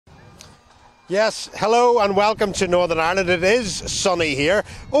Yes, hello and welcome to Northern Ireland. It is sunny here,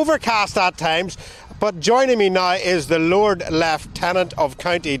 overcast at times, but joining me now is the Lord Lieutenant of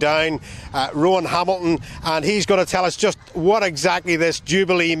County Down, Rowan Hamilton, and he's going to tell us just what exactly this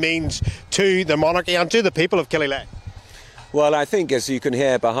Jubilee means to the monarchy and to the people of Killyleagh. Well, I think, as you can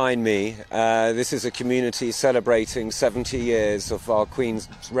hear behind me, this is a community celebrating 70 years of our Queen's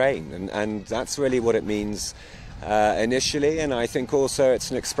reign, and that's really what it means initially, and I think also it's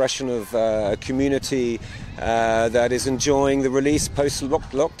an expression of a community that is enjoying the release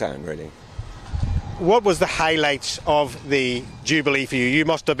post-lockdown, really. What was the highlights of the Jubilee for you? You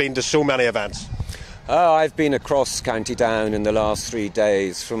must have been to so many events. Oh, I've been across County Down in the last 3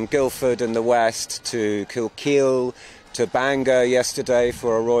 days, from Guildford in the west to Kilkeel to Bangor yesterday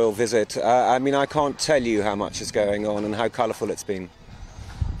for a royal visit. I mean, I can't tell you how much is going on and how colourful it's been.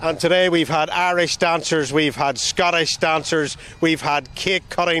 And today we've had Irish dancers, we've had Scottish dancers, we've had cake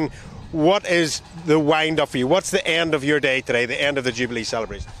cutting. What is the wind up for you? What's the end of your day today, the end of the Jubilee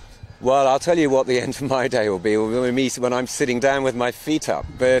celebration? Well, I'll tell you what the end of my day will be when I'm sitting down with my feet up.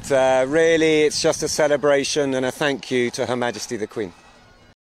 But really, it's just a celebration and a thank you to Her Majesty the Queen.